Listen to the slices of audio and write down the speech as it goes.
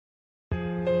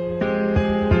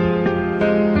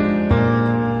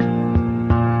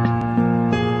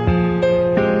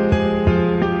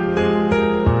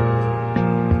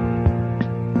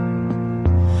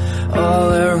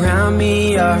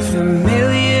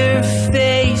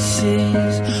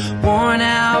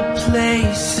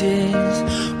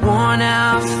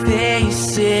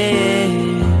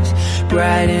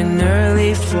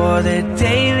for the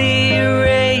daily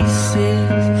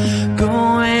races,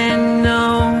 going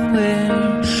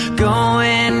nowhere,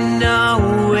 going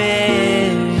nowhere.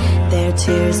 Their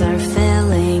tears are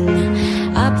filling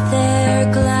up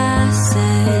their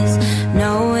glasses.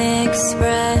 No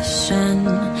expression,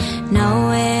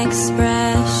 no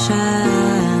expression.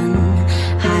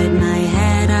 Hide my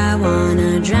head, I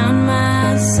wanna drown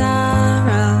my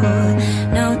sorrow.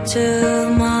 No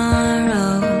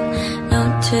tomorrow, no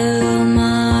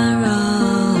tomorrow.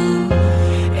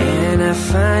 And I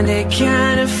find it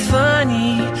kinda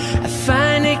funny, I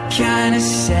find it kinda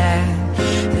sad.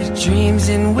 The dreams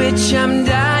in which I'm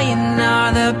dying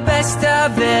are the best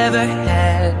I've ever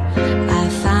had. I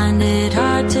find it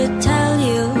hard to tell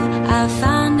you, I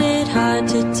find it hard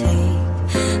to take.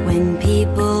 When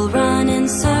people run in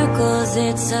circles,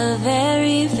 it's a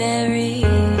very, very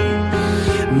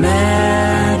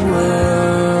mad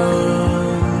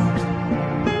world,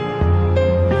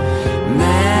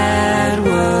 mad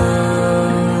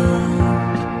world.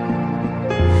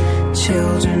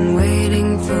 Children waiting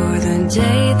for the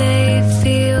day they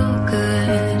feel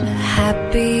good,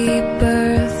 happy